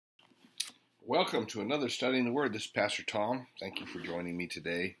Welcome to another Study in the Word. This is Pastor Tom. Thank you for joining me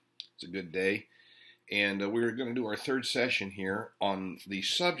today. It's a good day. And we're going to do our third session here on the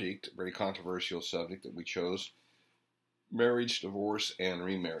subject, a very controversial subject that we chose, marriage, divorce, and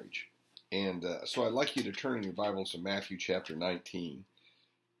remarriage. And so I'd like you to turn in your Bibles to Matthew chapter 19,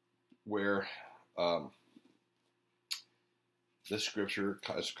 where this scripture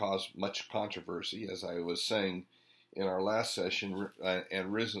has caused much controversy, as I was saying in our last session,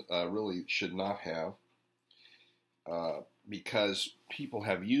 and really should not have, because people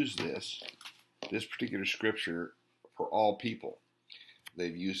have used this particular scripture for all people.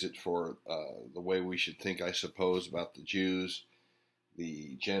 They've used it for the way we should think, I suppose, about the Jews,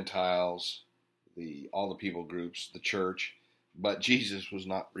 the Gentiles, all the people groups, the church, but Jesus was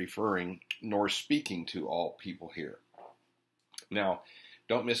not referring nor speaking to all people here. Now,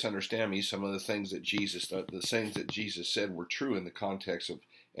 don't misunderstand me. Some of the things that Jesus said were true in the context of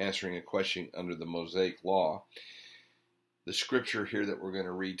answering a question under the Mosaic law. The scripture here that we're going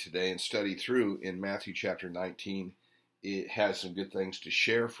to read today and study through in Matthew chapter 19, it has some good things to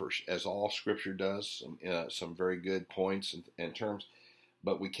share, as all scripture does, some very good points and terms,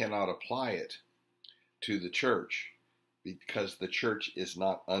 but we cannot apply it to the church because the church is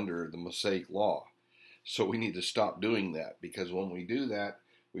not under the Mosaic law. So we need to stop doing that, because when we do that,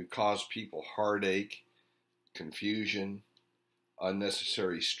 we cause people heartache, confusion,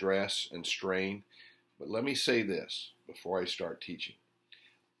 unnecessary stress and strain. But let me say this before I start teaching.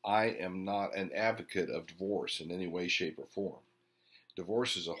 I am not an advocate of divorce in any way, shape, or form.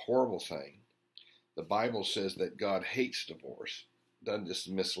 Divorce is a horrible thing. The Bible says that God hates divorce, doesn't just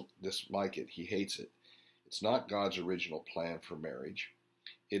dislike it, he hates it. It's not God's original plan for marriage.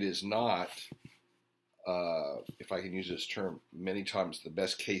 It is not, if I can use this term, many times the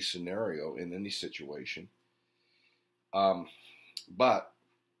best case scenario in any situation. But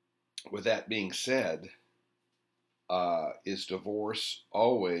with that being said, is divorce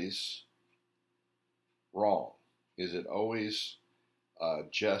always wrong? Is it always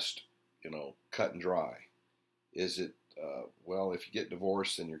just, cut and dry? Is it, well, if you get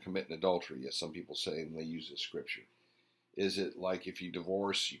divorced, then you're committing adultery, as some people say, and they use this scripture? Is it like if you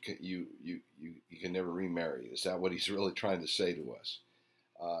divorce, you can never remarry? Is that what he's really trying to say to us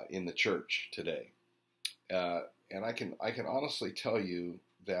in the church today? And I can honestly tell you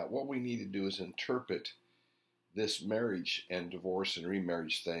that what we need to do is interpret this marriage and divorce and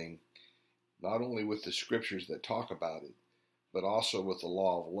remarriage thing, not only with the scriptures that talk about it, but also with the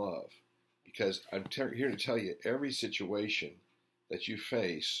law of love. Because I'm here to tell you, every situation that you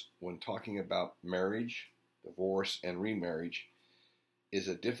face when talking about marriage, divorce, and remarriage is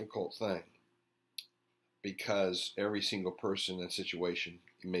a difficult thing, because every single person and situation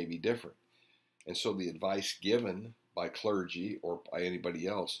may be different. And so the advice given by clergy or by anybody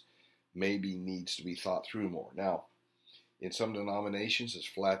else maybe needs to be thought through more. Now, in some denominations, it's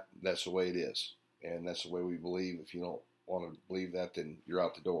flat, that's the way it is. And that's the way we believe. If you don't want to believe that, then you're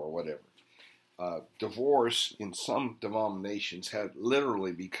out the door or whatever. Divorce in some denominations had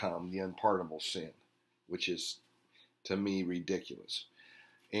literally become the unpardonable sin, which is, to me, ridiculous.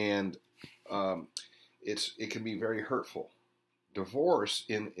 And it can be very hurtful. Divorce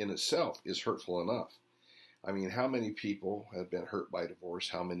in itself is hurtful enough. I mean, how many people have been hurt by divorce?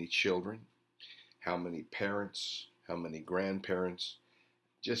 How many children? How many parents? How many grandparents?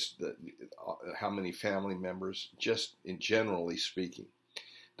 Just how many family members? Just in generally speaking.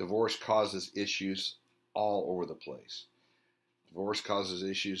 Divorce causes issues all over the place. Divorce causes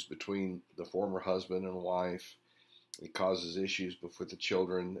issues between the former husband and wife. It causes issues with the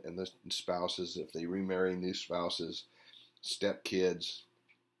children and the spouses if they remarry new spouses, stepkids.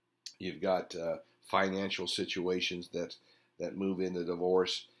 You've got financial situations that move into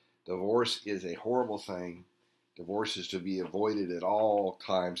divorce. Divorce is a horrible thing. Divorce is to be avoided at all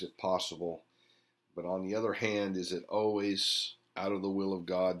times if possible. But on the other hand, is it always out of the will of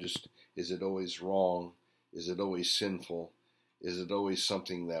God? Is it always wrong? Is it always sinful? Is it always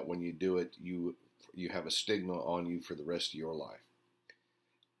something that when you do it, you have a stigma on you for the rest of your life?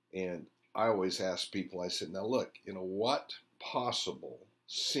 And I always ask people, I said, now look, what possible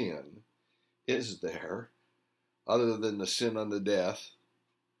sin is there other than the sin unto death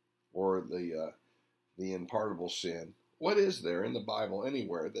or the unpardonable sin? What is there in the Bible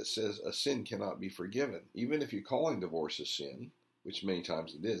anywhere that says a sin cannot be forgiven? Even if you're calling divorce a sin, which many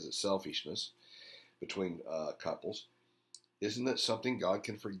times it is, it's selfishness between couples, isn't that something God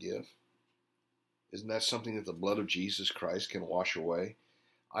can forgive? Isn't that something that the blood of Jesus Christ can wash away?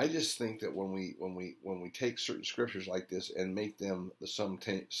 I just think that when we take certain scriptures like this and make them the sum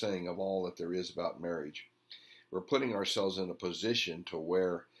saying of all that there is about marriage, we're putting ourselves in a position to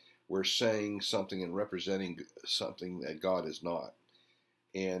where we're saying something and representing something that God is not.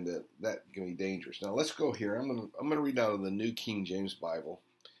 And that can be dangerous. Now let's go here. I'm gonna read out of the New King James Bible,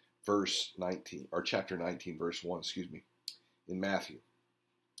 verse 19, or chapter 19, verse 1, in Matthew.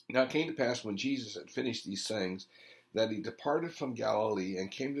 Now it came to pass when Jesus had finished these sayings that he departed from Galilee and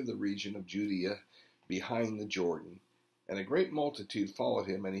came to the region of Judea behind the Jordan, and a great multitude followed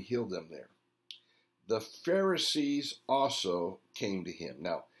him, and he healed them there. The Pharisees also came to him.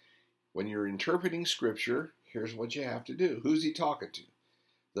 Now, when you're interpreting Scripture, here's what you have to do. Who's he talking to?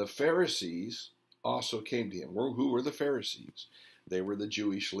 The Pharisees also came to him. Who were the Pharisees? They were the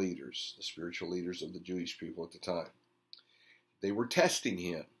Jewish leaders, the spiritual leaders of the Jewish people at the time. They were testing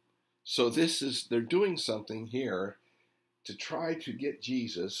him. So they're doing something here to try to get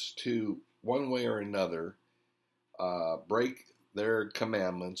Jesus to, one way or another, break their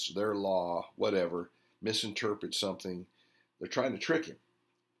commandments, their law, whatever, misinterpret something. They're trying to trick him.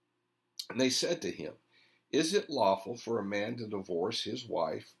 And they said to him, "Is it lawful for a man to divorce his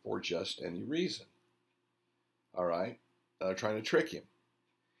wife for just any reason?" All right? They're trying to trick him.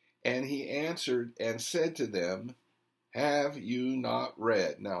 And he answered and said to them, "Have you not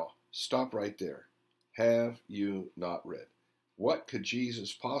read?" Now, stop right there. Have you not read? What could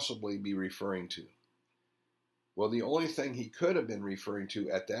Jesus possibly be referring to? Well, the only thing he could have been referring to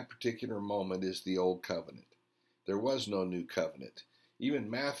at that particular moment is the Old Covenant. There was no New Covenant.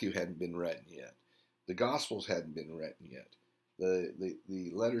 Even Matthew hadn't been written yet. The Gospels hadn't been written yet. The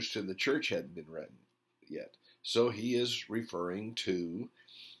letters to the church hadn't been written yet. So he is referring to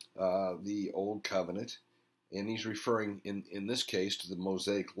the Old Covenant, and he's referring, in this case, to the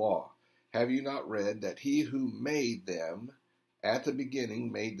Mosaic Law. Have you not read that he who made them at the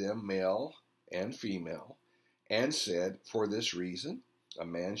beginning made them male and female, and said, "For this reason, a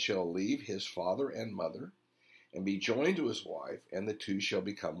man shall leave his father and mother, and be joined to his wife, and the two shall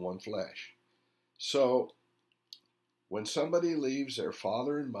become one flesh." So, when somebody leaves their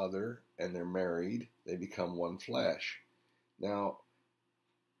father and mother, and they're married, they become one flesh. Now,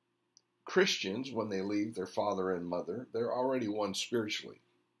 Christians, when they leave their father and mother, they're already one spiritually,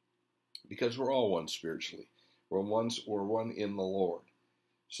 because we're all one spiritually. We're one in the Lord.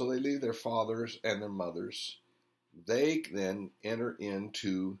 So they leave their fathers and their mothers. They then enter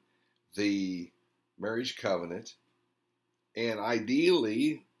into the marriage covenant, and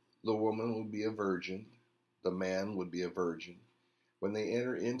ideally, the woman would be a virgin, the man would be a virgin. When they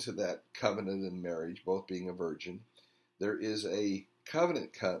enter into that covenant in marriage, both being a virgin, there is a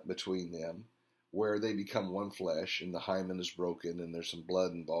covenant cut between them where they become one flesh, and the hymen is broken, and there's some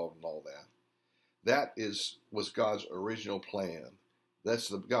blood involved and all that. That was God's original plan. That's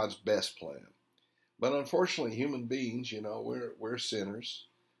God's best plan. But unfortunately, human beings, we're sinners.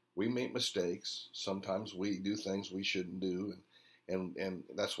 We make mistakes. Sometimes we do things we shouldn't do, and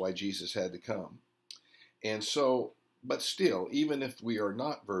that's why Jesus had to come. And so, but still, even if we are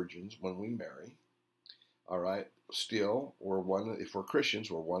not virgins when we marry, all right, still, we're one. If we're Christians,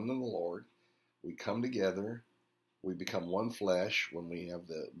 we're one in the Lord. We come together. We become one flesh when we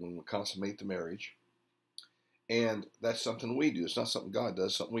consummate the marriage. And that's something we do. It's not something God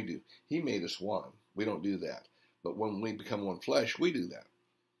does, something we do. He made us one. We don't do that. But when we become one flesh, we do that.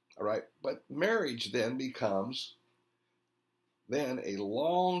 All right? But marriage then becomes a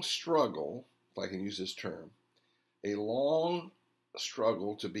long struggle, if I can use this term, a long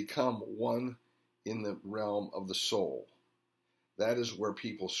struggle to become one in the realm of the soul. That is where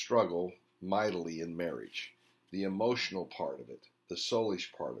people struggle mightily in marriage. The emotional part of it, the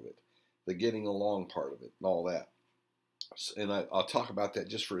soulish part of it, the getting along part of it, and all that. And I'll talk about that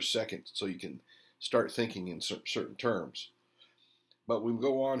just for a second so you can start thinking in certain terms. But we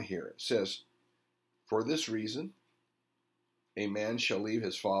go on here. It says, "For this reason, a man shall leave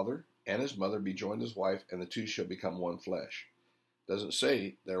his father and his mother, be joined to his wife, and the two shall become one flesh." It doesn't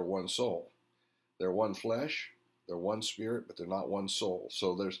say they're one soul. They're one flesh, they're one spirit, but they're not one soul.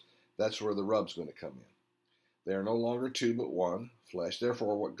 So that's where the rub's going to come in. They are no longer two, but one flesh.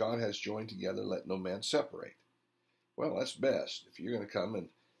 Therefore, what God has joined together, let no man separate. Well, that's best. If you're going to come in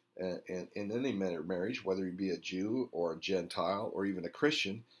any marriage, whether you be a Jew or a Gentile or even a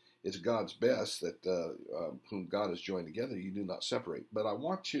Christian, it's God's best that whom God has joined together, you do not separate. But I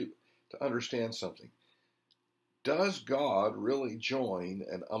want you to understand something. Does God really join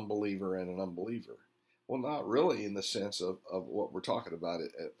an unbeliever and an unbeliever? Well, not really in the sense of what we're talking about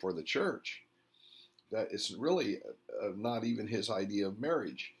for the church. That it's really not even his idea of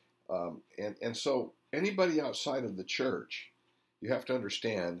marriage. And so anybody outside of the church, you have to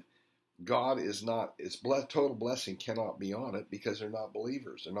understand, God is not, total blessing cannot be on it because they're not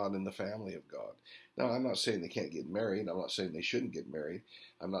believers. They're not in the family of God. Now, I'm not saying they can't get married. I'm not saying they shouldn't get married.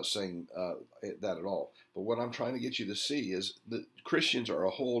 I'm not saying that at all. But what I'm trying to get you to see is that Christians are a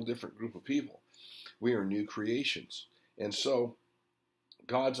whole different group of people. We are new creations. And so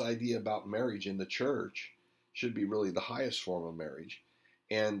God's idea about marriage in the church should be really the highest form of marriage.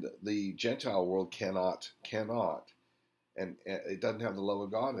 And the Gentile world cannot, and it doesn't have the love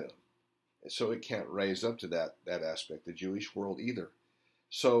of God in it. So it can't raise up to that aspect, the Jewish world either.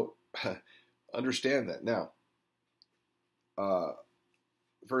 So understand that. Now,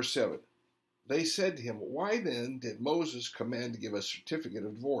 verse 7, they said to him, why then did Moses command to give a certificate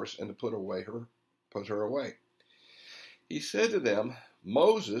of divorce and to put her away? He said to them,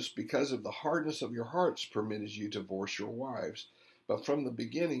 Moses, because of the hardness of your hearts, permitted you to divorce your wives. But from the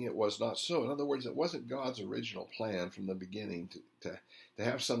beginning it was not so. In other words, it wasn't God's original plan from the beginning to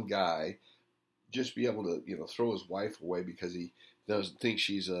have some guy just be able to throw his wife away because he doesn't think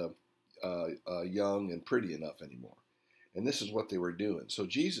she's young and pretty enough anymore. And this is what they were doing. So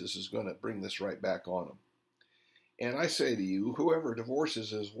Jesus is going to bring this right back on them. And I say to you, whoever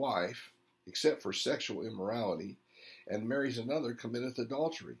divorces his wife, except for sexual immorality, and marries another, committeth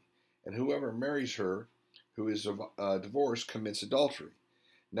adultery. And whoever marries her who is divorced commits adultery.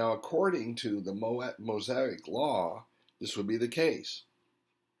 Now, according to the Mosaic law, this would be the case.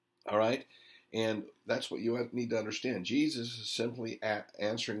 All right? And that's what you need to understand. Jesus is simply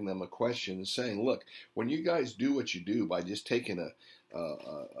answering them a question and saying, look, when you guys do what you do by just taking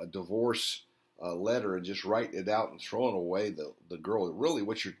a divorce letter and just writing it out and throwing away the girl, really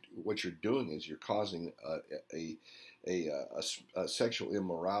what you're doing is you're causing a sexual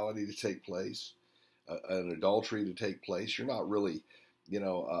immorality to take place, an adultery to take place. You're not really,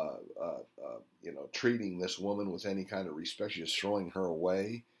 treating this woman with any kind of respect. You're just throwing her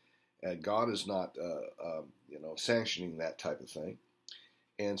away. And God is not, sanctioning that type of thing.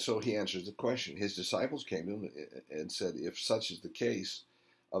 And so he answers the question. His disciples came to him and said, if such is the case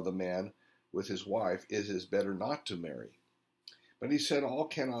of the man with his wife, it is better not to marry. But he said, all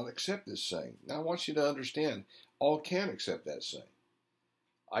cannot accept this saying. Now I want you to understand, all can accept that saying.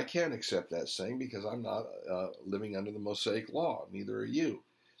 I can't accept that saying because I'm not living under the Mosaic law. Neither are you.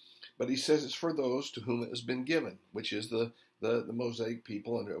 But he says it's for those to whom it has been given, which is the Mosaic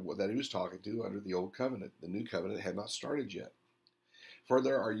people that he was talking to under the Old Covenant. The New Covenant had not started yet. For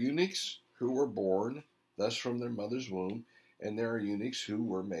there are eunuchs who were born thus from their mother's womb, and there are eunuchs who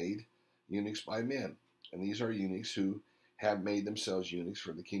were made eunuchs by men. And these are eunuchs who have made themselves eunuchs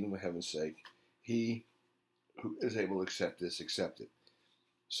for the kingdom of heaven's sake. He who is able to accept this, accept it.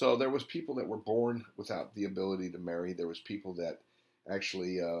 So there was people that were born without the ability to marry. There was people that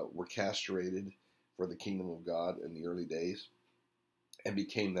actually were castrated for the kingdom of God in the early days and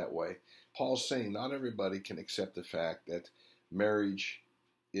became that way. Paul's saying not everybody can accept the fact that marriage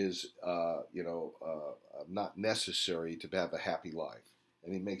is, not necessary to have a happy life.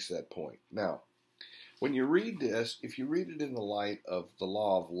 And he makes that point. Now, when you read this, if you read it in the light of the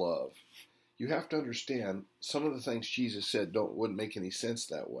law of love, you have to understand some of the things Jesus said wouldn't make any sense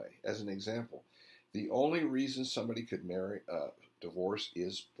that way. As an example, the only reason somebody could divorce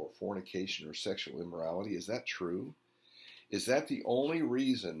is for fornication or sexual immorality. Is that true? Is that the only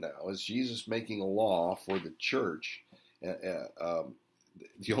reason now? Is Jesus making a law for the church?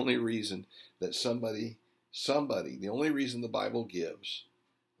 The only reason that the only reason the Bible gives,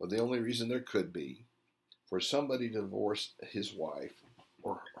 or the only reason there could be, for somebody to divorce his wife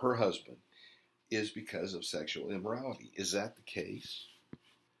or her husband is because of sexual immorality. Is that the case?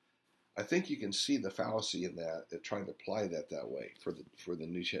 I think you can see the fallacy in that, trying to apply that way for the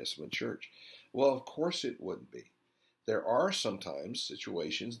New Testament church. Well, of course it wouldn't be. There are sometimes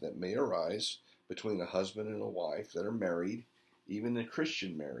situations that may arise between a husband and a wife that are married, even in a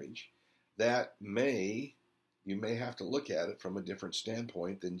Christian marriage, that you may have to look at it from a different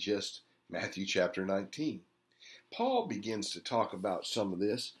standpoint than just Matthew chapter 19. Paul begins to talk about some of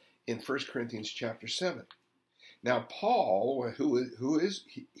this in 1 Corinthians chapter 7. Now, Paul, who is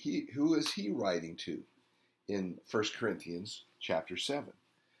he writing to in 1 Corinthians chapter 7?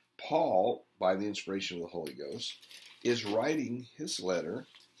 Paul, by the inspiration of the Holy Ghost, is writing his letter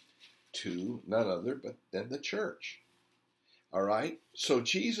to none other but than the church. All right? So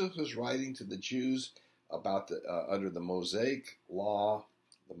Jesus was writing to the Jews about under the Mosaic law,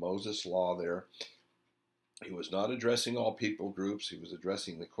 the Moses law there. He was not addressing all people groups. He was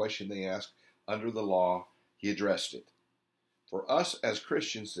addressing the question they asked under the law. He addressed it. For us as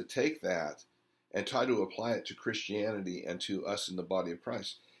Christians to take that and try to apply it to Christianity and to us in the body of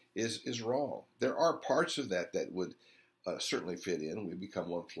Christ is wrong. There are parts of that would certainly fit in. We become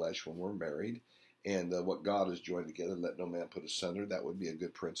one flesh when we're married. And what God has joined together, let no man put asunder. That would be a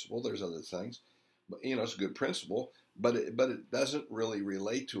good principle. There's other things. It's a good principle, but it doesn't really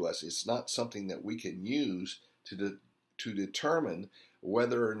relate to us. It's not something that we can use to determine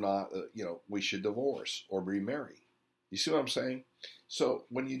whether or not we should divorce or remarry. You see what I'm saying? So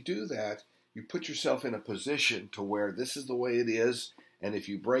when you do that, you put yourself in a position to where this is the way it is, and if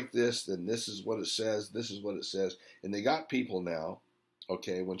you break this, then this is what it says. This is what it says. And they got people now,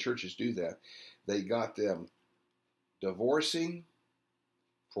 okay, when churches do that, they got them divorcing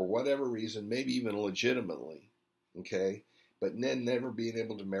for whatever reason, maybe even legitimately, okay, but then never being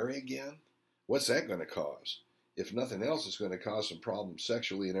able to marry again. What's that going to cause? If nothing else, it's going to cause some problems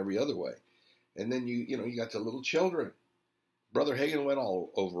sexually and every other way. And then you got the little children. Brother Hagin went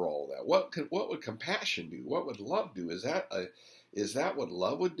all over all that. What would compassion do? What would love do? Is that what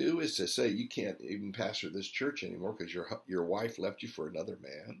love would do? Is to say you can't even pastor this church anymore because your wife left you for another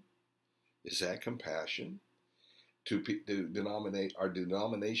man? Is that compassion? To our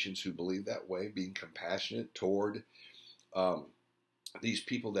denominations who believe that way, being compassionate toward these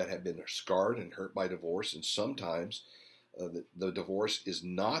people that have been scarred and hurt by divorce, and sometimes the divorce is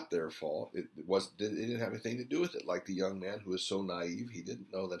not their fault. It didn't have anything to do with it. Like the young man who was so naive, he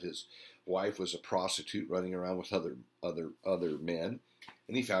didn't know that his wife was a prostitute running around with other men,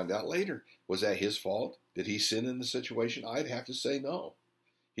 and he found out later. Was that his fault? Did he sin in the situation? I'd have to say no.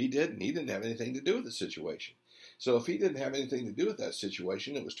 He didn't. He didn't have anything to do with the situation. So if he didn't have anything to do with that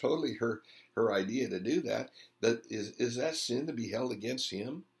situation, it was totally her idea to do that. Is that sin to be held against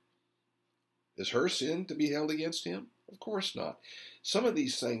him? Is her sin to be held against him? Of course not. Some of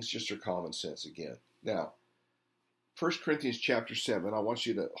these things just are common sense again. Now, 1 Corinthians chapter 7, I want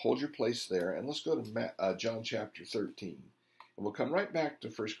you to hold your place there, and let's go to John chapter 13. And we'll come right back to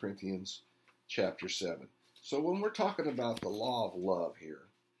 1 Corinthians chapter 7. So when we're talking about the law of love here,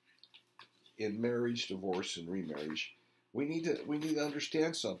 in marriage, divorce, and remarriage, we need to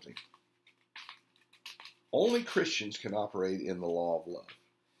understand something. Only Christians can operate in the law of love,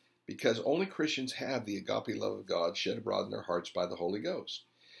 because only Christians have the agape love of God shed abroad in their hearts by the Holy Ghost.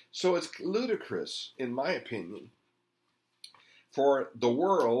 So it's ludicrous, in my opinion, for the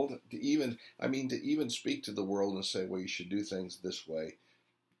world to even speak to the world and say, well, you should do things this way,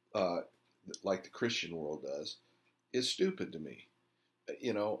 like the Christian world does, is stupid to me.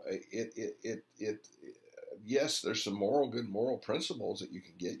 Yes, there's some good moral principles that you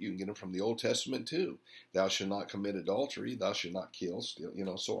can get. You can get them from the Old Testament too. Thou shalt not commit adultery. Thou shalt not kill, steal,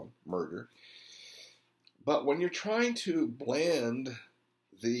 so on, murder. But when you're trying to blend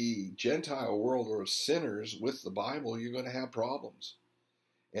the Gentile world or sinners with the Bible, you're going to have problems.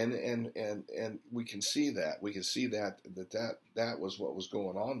 And we can see that. We can see that was what was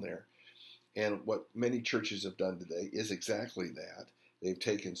going on there. And what many churches have done today is exactly that. They've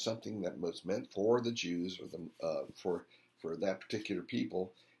taken something that was meant for the Jews or for that particular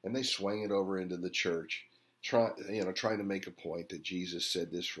people, and they swing it over into the church, trying to make a point that Jesus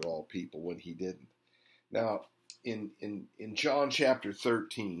said this for all people when he didn't. Now, in John chapter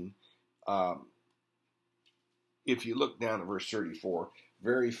 13, if you look down at verse 34,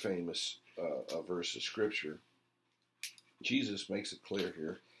 very famous verse of Scripture, Jesus makes it clear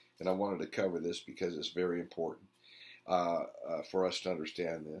here, and I wanted to cover this because it's very important. For us to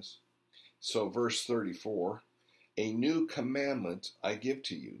understand this. So verse 34, a new commandment I give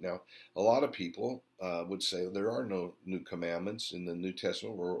to you. Now, a lot of people would say there are no new commandments in the New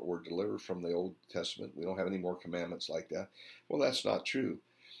Testament. We're delivered from the Old Testament. We don't have any more commandments like that. Well, that's not true.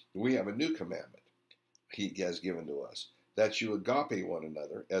 We have a new commandment he has given to us, that you agape one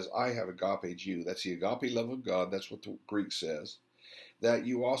another as I have agaped you. That's the agape love of God. That's what the Greek says. That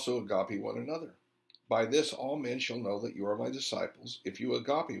you also agape one another. By this all men shall know that you are my disciples, if you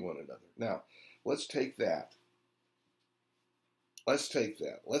agape one another. Now, let's take that. Let's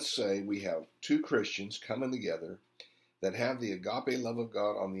say we have two Christians coming together that have the agape love of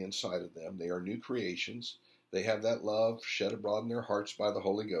God on the inside of them. They are new creations. They have that love shed abroad in their hearts by the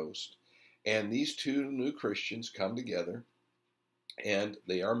Holy Ghost. And these two new Christians come together, and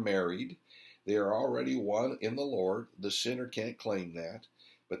they are married. They are already one in the Lord. The sinner can't claim that,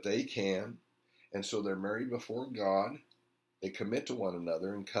 but they can. And so they're married before God. They commit to one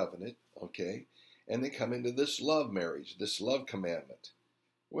another in covenant, okay? And they come into this love marriage, this love commandment.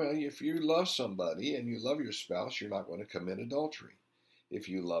 Well, if you love somebody and you love your spouse, you're not going to commit adultery. If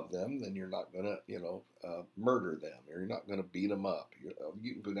you love them, then you're not going to, murder them, or you're not going to beat them up.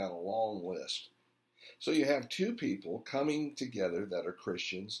 You can go down a long list. So you have two people coming together that are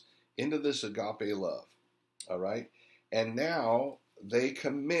Christians into this agape love, all right? And now they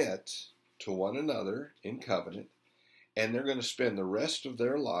commit to one another in covenant, and they're going to spend the rest of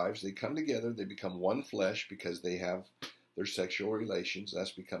their lives. They come together, they become one flesh because they have their sexual relations. That's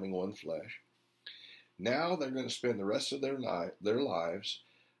becoming one flesh. Now they're going to spend the rest of their lives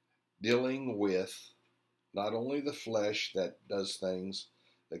dealing with not only the flesh that does things,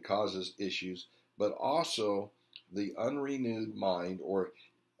 that causes issues, but also the unrenewed mind, or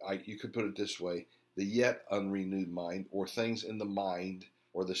you could put it this way, the yet unrenewed mind, or things in the mind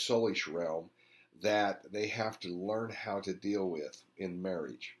or the soulish realm that they have to learn how to deal with in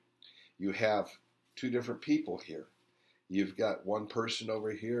marriage. You have two different people here. You've got one person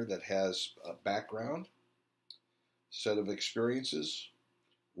over here that has a background, set of experiences,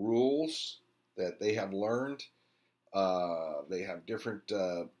 rules that they have learned. They have different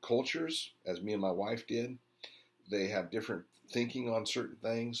cultures, as me and my wife did. They have different thinking on certain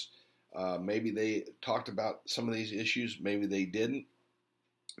things. Maybe they talked about some of these issues. Maybe they didn't.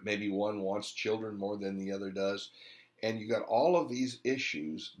 Maybe one wants children more than the other does. And you got all of these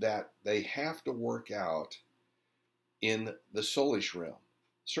issues that they have to work out in the soulish realm.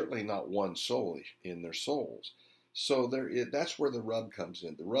 Certainly not one soulish in their souls. So that's where the rub comes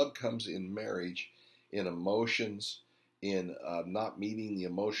in. The rub comes in marriage, in emotions, in not meeting the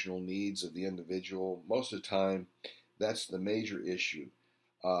emotional needs of the individual. Most of the time, that's the major issue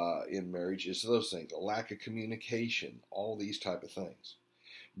in marriage, is those things, a lack of communication, all these type of things.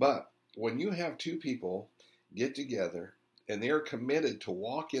 But when you have two people get together and they are committed to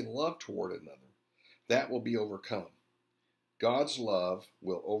walk in love toward another, that will be overcome. God's love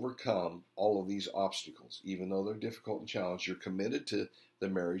will overcome all of these obstacles, even though they're difficult and challenging. You're committed to the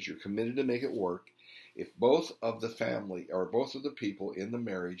marriage. You're committed to make it work. If both of the family or both of the people in the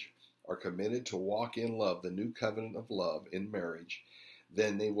marriage are committed to walk in love, the new covenant of love in marriage,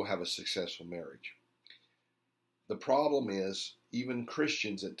 then they will have a successful marriage. The problem is, even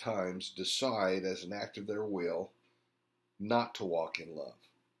Christians at times decide as an act of their will not to walk in love.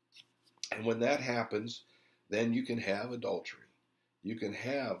 And when that happens, then you can have adultery. You can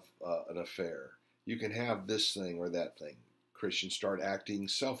have an affair. You can have this thing or that thing. Christians start acting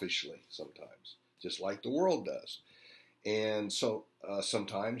selfishly sometimes, just like the world does. And so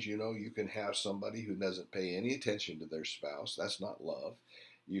sometimes, you can have somebody who doesn't pay any attention to their spouse. That's not love.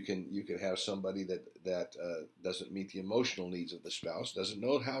 You can have somebody that doesn't meet the emotional needs of the spouse, doesn't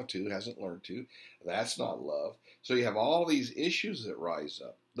know how to, hasn't learned to. That's not love. So you have all these issues that rise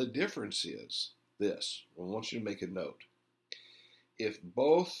up. The difference is this. I want you to make a note. If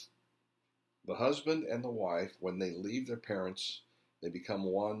both the husband and the wife, when they leave their parents, they become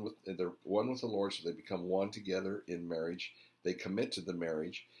one with the Lord, so they become one together in marriage. They commit to the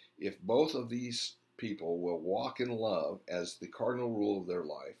marriage. If both of these people will walk in love as the cardinal rule of their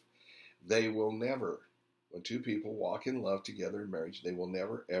life, they will never, when two people walk in love together in marriage, they will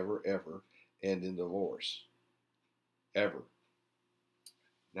never, ever, ever end in divorce. Ever.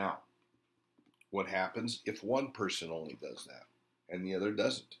 Now, what happens if one person only does that and the other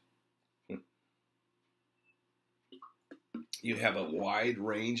doesn't? You have a wide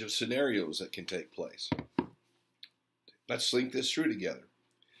range of scenarios that can take place. Let's think this through together,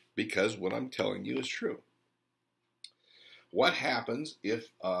 because what I'm telling you is true. What happens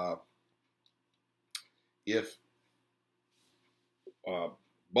if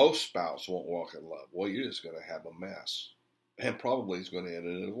both spouses won't walk in love? Well, you're just going to have a mess, and probably it's going to end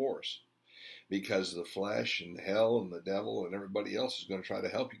in a divorce, because the flesh and hell and the devil and everybody else is going to try to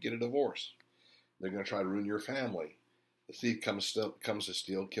help you get a divorce. They're going to try to ruin your family. The thief comes to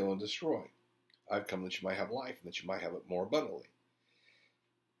steal, kill, and destroy. I've come that you might have life, and that you might have it more abundantly.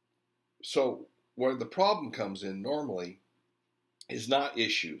 So where the problem comes in normally is not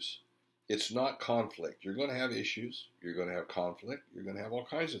issues. It's not conflict. You're going to have issues. You're going to have conflict. You're going to have all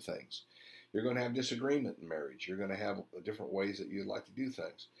kinds of things. You're going to have disagreement in marriage. You're going to have different ways that you'd like to do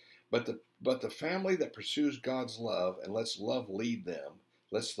things. But the family that pursues God's love and lets love lead them,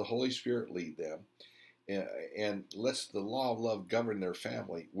 lets the Holy Spirit lead them, and lets the law of love govern their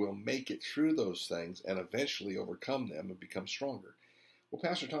family, will make it through those things and eventually overcome them and become stronger. Well,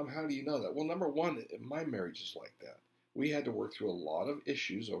 Pastor Tom, how do you know that? Well, number one, my marriage is like that. We had to work through a lot of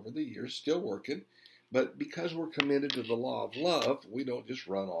issues over the years, still working, but because we're committed to the law of love, we don't just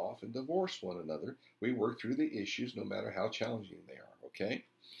run off and divorce one another. We work through the issues no matter how challenging they are, okay?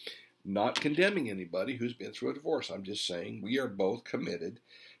 Not condemning anybody who's been through a divorce. I'm just saying we are both committed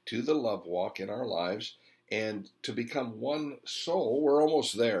to the love walk in our lives and to become one soul. We're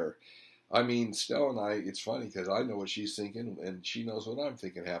almost there. I mean, Stella and I, it's funny because I know what she's thinking and she knows what I'm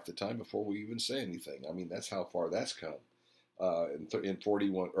thinking half the time before we even say anything. I mean, that's how far that's come in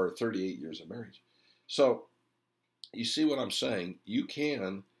 41 or 38 years of marriage. So you see what I'm saying? You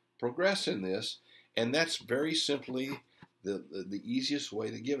can progress in this, and that's very simply the easiest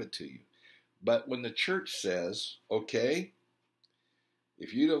way to give it to you. But when the church says, okay,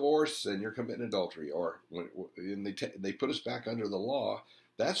 If you divorce, then you're committing adultery, or when they put us back under the law,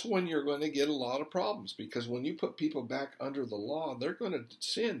 that's when you're going to get a lot of problems, because when you put people back under the law, they're going to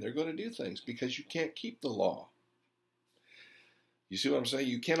sin, they're going to do things, because you can't keep the law. You see what I'm saying?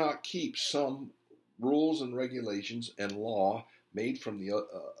 You cannot keep some rules and regulations and law made from the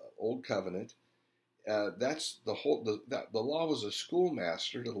old covenant. That's the whole. The law was a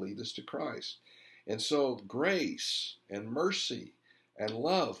schoolmaster to lead us to Christ, and so grace and mercy and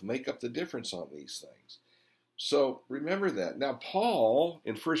love make up the difference on these things. So remember that. Now Paul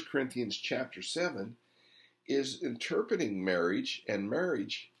in 1 Corinthians chapter 7 is interpreting marriage and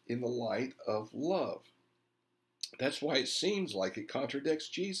marriage in the light of love. That's why it seems like it contradicts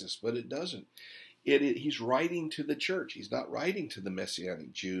Jesus, but it doesn't. He's writing to the church. He's not writing to the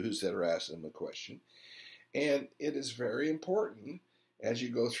Messianic Jews that are asking him a question. And it is very important as you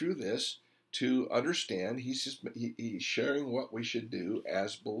go through this to understand he's sharing what we should do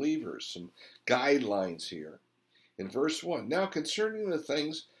as believers, some guidelines here. In verse 1, now concerning the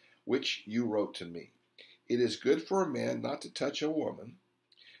things which you wrote to me, it is good for a man not to touch a woman.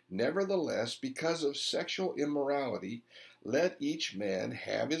 Nevertheless, because of sexual immorality, let each man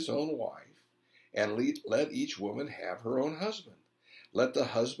have his own wife, and let each woman have her own husband. Let the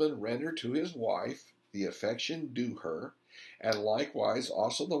husband render to his wife the affection due her, and likewise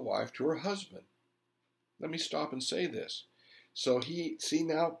also the wife to her husband. Let me stop and say this. So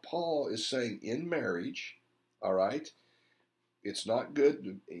now Paul is saying in marriage, all right, it's not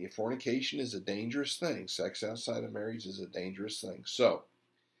good. Fornication is a dangerous thing. Sex outside of marriage is a dangerous thing. So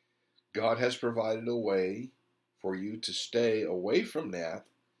God has provided a way for you to stay away from that,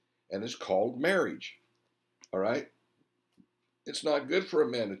 and it's called marriage. All right? It's not good for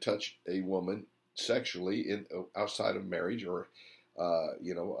a man to touch a woman sexually outside of marriage, or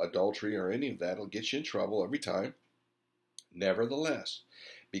adultery or any of that. It'll get you in trouble every time. Nevertheless,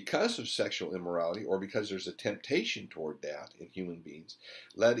 because of sexual immorality, or because there's a temptation toward that in human beings,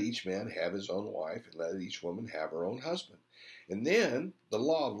 let each man have his own wife, and let each woman have her own husband. And then the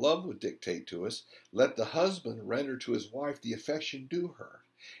law of love would dictate to us, let the husband render to his wife the affection due her,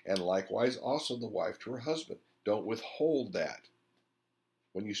 and likewise also the wife to her husband. Don't withhold that.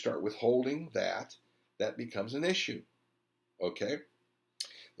 When you start withholding that, that becomes an issue. Okay?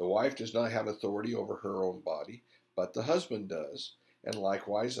 The wife does not have authority over her own body, but the husband does. And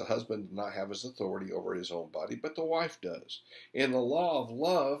likewise, the husband does not have his authority over his own body, but the wife does. In the law of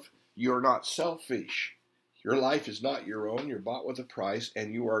love, you're not selfish. Your life is not your own. You're bought with a price,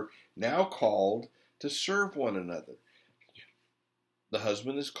 and you are now called to serve one another. The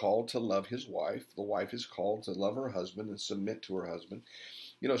husband is called to love his wife. The wife is called to love her husband and submit to her husband.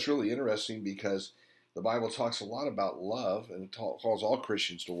 You know, it's really interesting because the Bible talks a lot about love, and it calls all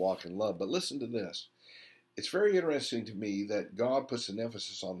Christians to walk in love. But listen to this. It's very interesting to me that God puts an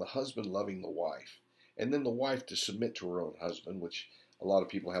emphasis on the husband loving the wife, and then the wife to submit to her own husband, which a lot of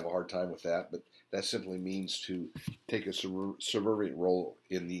people have a hard time with that, but that simply means to take a subservient role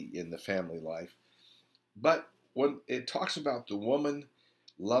in the family life. But when it talks about the woman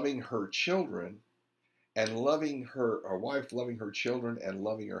loving her children and loving her wife loving her children and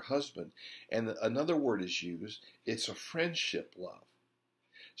loving her husband, and another word is used, it's a friendship love.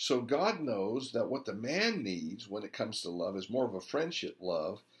 So God knows that what the man needs when it comes to love is more of a friendship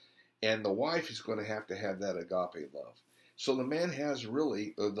love, and the wife is going to have that agape love. So the man has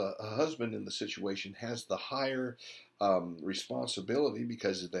really, or the husband in the situation has the higher responsibility,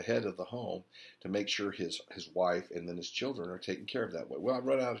 because he's the head of the home, to make sure his wife and then his children are taken care of that way. Well, I've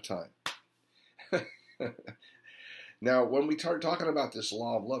run out of time. Now, when we start talking about this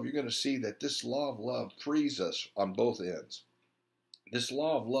law of love, you're going to see that this law of love frees us on both ends. This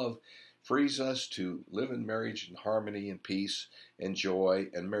law of love frees us to live in marriage in harmony and peace and joy,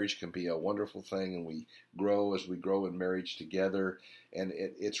 and marriage can be a wonderful thing, and we grow as we grow in marriage together, and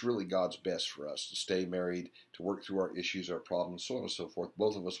it's really God's best for us to stay married, to work through our issues, our problems, so on and so forth,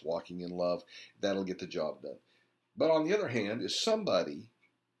 both of us walking in love. That'll get the job done. But on the other hand, if somebody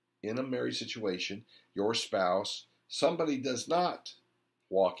in a marriage situation, your spouse, somebody does not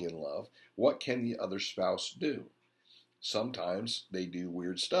walk in love, what can the other spouse do? Sometimes they do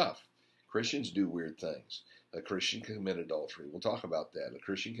weird stuff. Christians do weird things. A Christian can commit adultery. We'll talk about that. A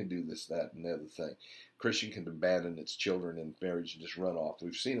Christian can do this, that, and the other thing. A Christian can abandon its children in marriage and just run off.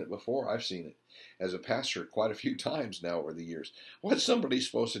 We've seen it before. I've seen it as a pastor quite a few times now over the years. What's somebody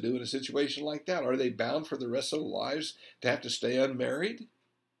supposed to do in a situation like that? Are they bound for the rest of their lives to have to stay unmarried?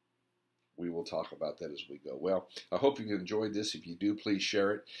 We will talk about that as we go. Well, I hope you enjoyed this. If you do, please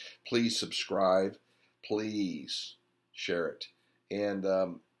share it. Please subscribe. Please share it. And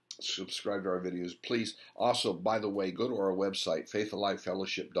subscribe to our videos. Please also, by the way, go to our website,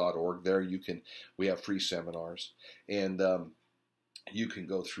 faithalifefellowship.org. There we have free seminars, and you can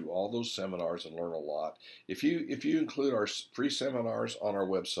go through all those seminars and learn a lot. If you include our free seminars on our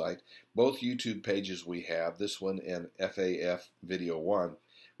website, both YouTube pages we have, this one and FAF Video 1,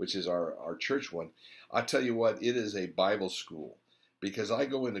 which is our church one, I tell you what, it is a Bible school, because I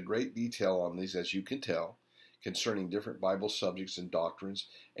go into great detail on these, as you can tell, concerning different Bible subjects and doctrines.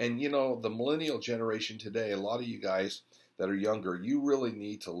 And the millennial generation today, a lot of you guys that are younger, you really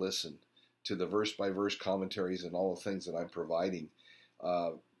need to listen to the verse-by-verse commentaries and all the things that I'm providing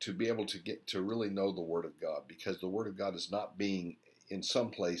to be able to get to really know the Word of God, because the Word of God is not being, in some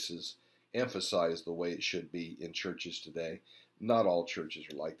places, emphasized the way it should be in churches today. Not all churches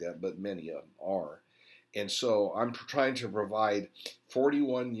are like that, but many of them are. And so I'm trying to provide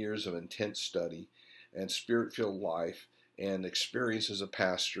 41 years of intense study and spirit-filled life and experience as a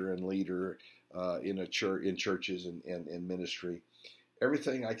pastor and leader in churches and ministry.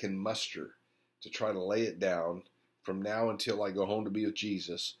 Everything I can muster to try to lay it down from now until I go home to be with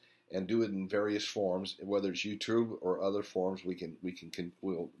Jesus, and do it in various forms, whether it's YouTube or other forms.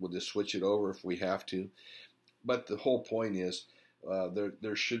 We'll just switch it over if we have to. But the whole point is,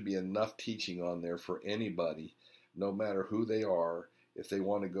 there should be enough teaching on there for anybody, no matter who they are, if they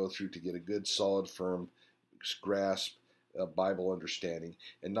want to go through to get a good, solid, firm grasp of Bible understanding,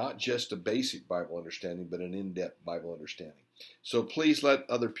 and not just a basic Bible understanding, but an in-depth Bible understanding. So please let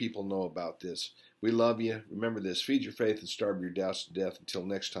other people know about this. We love you. Remember this: feed your faith and starve your doubts to death. Until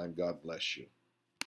next time, God bless you.